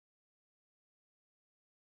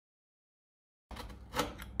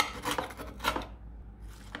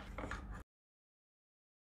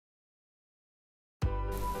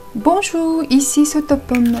Bonjour, ici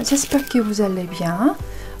Sotopom, j'espère que vous allez bien.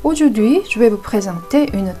 Aujourd'hui, je vais vous présenter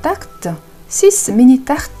une tarte, 6 mini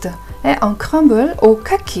tartes et un crumble au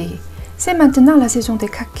kaki. C'est maintenant la saison des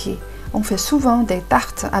kakis. On fait souvent des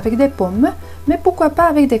tartes avec des pommes, mais pourquoi pas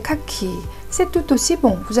avec des kakis? C'est tout aussi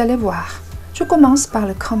bon, vous allez voir. Je commence par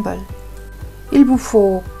le crumble. Il vous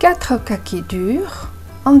faut 4 kakis durs,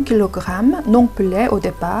 1 kg non pelé au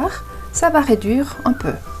départ, ça va réduire un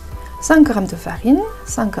peu. 5 g de farine,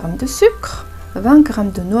 5 g de sucre, 20 g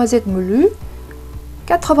de noisettes moulues,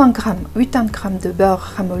 80 g, 80 g de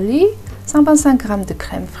beurre ramolli, 125 g de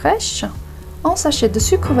crème fraîche, un sachet de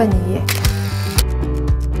sucre vanillé.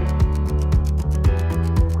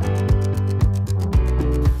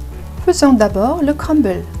 Faisons d'abord le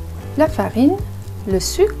crumble. La farine, le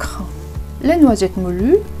sucre, les noisettes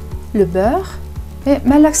moulues, le beurre et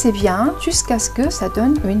malaxez bien jusqu'à ce que ça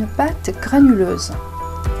donne une pâte granuleuse.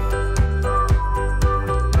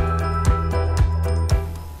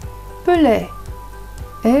 Pelez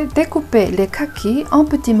et découpez les kakis en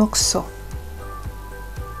petits morceaux.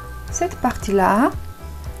 Cette partie-là,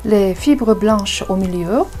 les fibres blanches au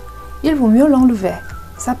milieu, il vaut mieux l'enlever.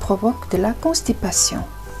 Ça provoque de la constipation.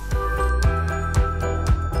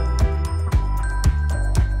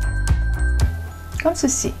 Comme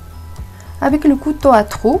ceci. Avec le couteau à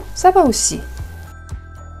trous, ça va aussi.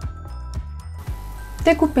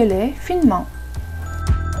 Découpez-les finement.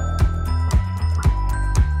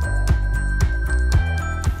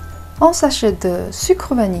 Un sachet de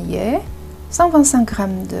sucre vanillé, 125 g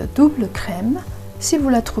de double crème. Si vous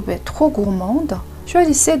la trouvez trop gourmande,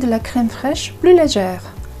 choisissez de la crème fraîche plus légère.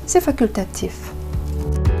 C'est facultatif.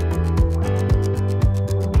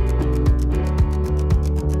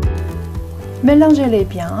 Mélangez-les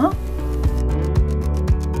bien.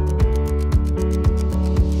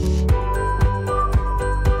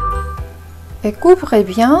 Et couvrez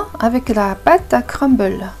bien avec la pâte à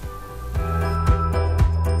crumble.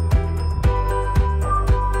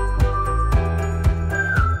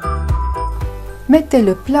 Mettez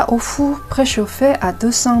le plat au four préchauffé à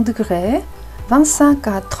 200 degrés, 25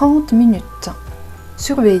 à 30 minutes.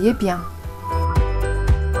 Surveillez bien.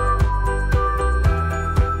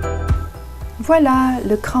 Voilà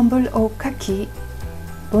le crumble au kaki.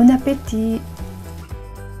 Bon appétit!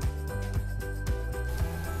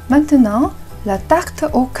 Maintenant, la tarte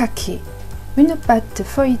au kaki. Une pâte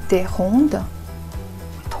feuilletée ronde,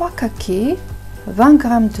 3 kakis, 20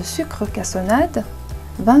 g de sucre cassonade,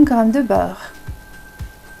 20 g de beurre.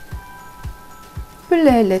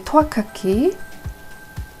 Pelez les 3 kakis.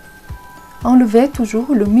 Enlevez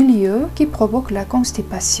toujours le milieu qui provoque la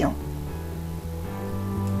constipation.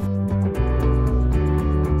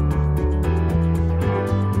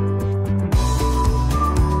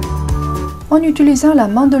 En utilisant la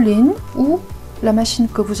mandoline ou la machine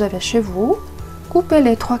que vous avez chez vous, coupez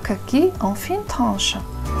les 3 kakis en fines tranches.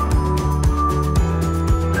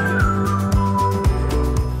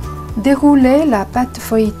 Déroulez la pâte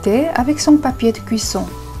feuilletée avec son papier de cuisson.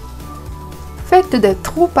 Faites des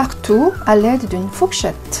trous partout à l'aide d'une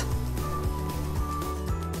fourchette.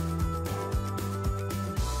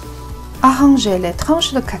 Arrangez les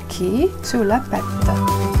tranches de kakis sur la pâte.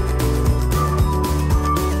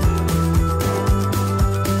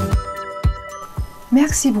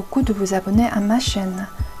 Merci beaucoup de vous abonner à ma chaîne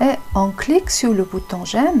et un clic sur le bouton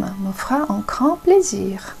j'aime me fera un grand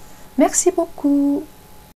plaisir. Merci beaucoup.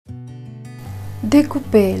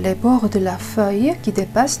 Découpez les bords de la feuille qui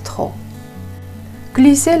dépassent trop.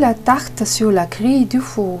 Glissez la tarte sur la grille du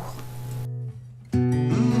four.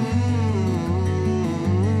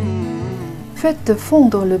 Faites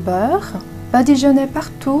fondre le beurre, badigeonnez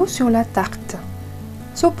partout sur la tarte.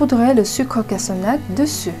 Saupoudrez le sucre cassonade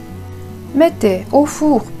dessus. Mettez au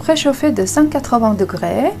four préchauffé de 180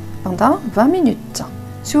 degrés pendant 20 minutes.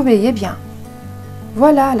 Surveillez bien.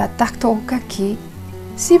 Voilà la tarte au kaki.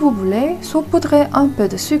 Si vous voulez, saupoudrez un peu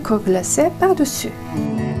de sucre glacé par-dessus.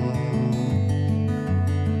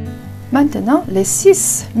 Maintenant, les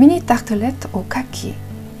 6 mini tartelettes au kaki.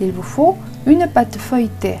 Il vous faut une pâte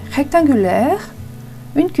feuilletée rectangulaire,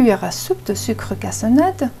 une cuillère à soupe de sucre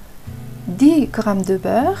cassonade, 10 g de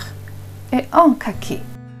beurre et un kaki.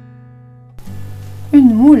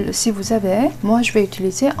 Une moule si vous avez, moi je vais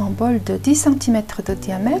utiliser un bol de 10 cm de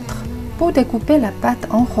diamètre pour découper la pâte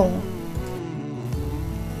en rond.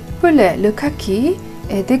 Pelez le kaki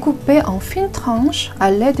et découpez en fines tranches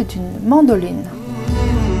à l'aide d'une mandoline.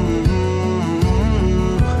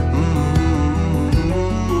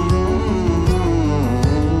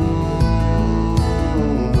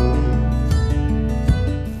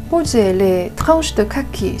 Posez les tranches de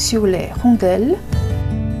kaki sur les rondelles.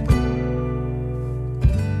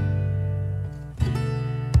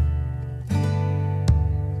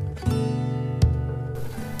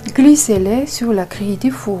 Glissez-les sur la grille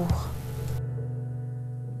du four.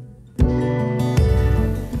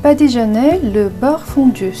 Badigeonnez le beurre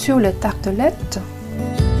fondu sur les tartelettes.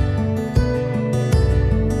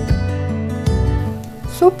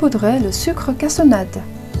 Saupoudrez le sucre cassonade.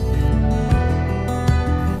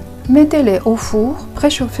 Mettez-les au four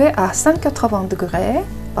préchauffé à 180 degrés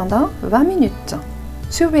pendant 20 minutes.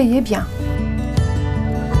 Surveillez bien.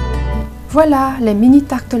 Voilà les mini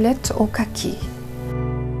tartelettes au kaki.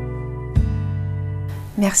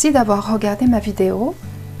 Merci d'avoir regardé ma vidéo.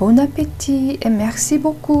 Bon appétit et merci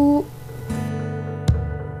beaucoup.